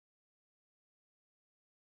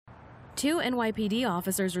Two NYPD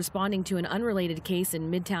officers responding to an unrelated case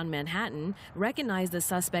in Midtown Manhattan recognized the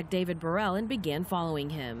suspect David Baril and began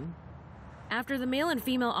following him. After the male and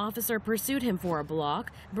female officer pursued him for a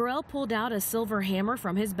block, Baril pulled out a silver hammer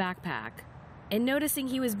from his backpack. And noticing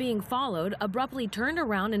he was being followed, abruptly turned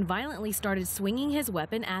around and violently started swinging his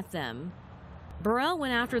weapon at them. Baril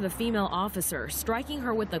went after the female officer, striking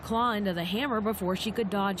her with the claw end of the hammer before she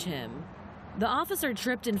could dodge him. The officer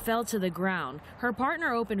tripped and fell to the ground. Her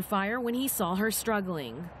partner opened fire when he saw her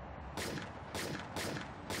struggling.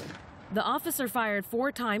 The officer fired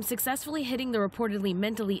 4 times, successfully hitting the reportedly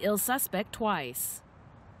mentally ill suspect twice.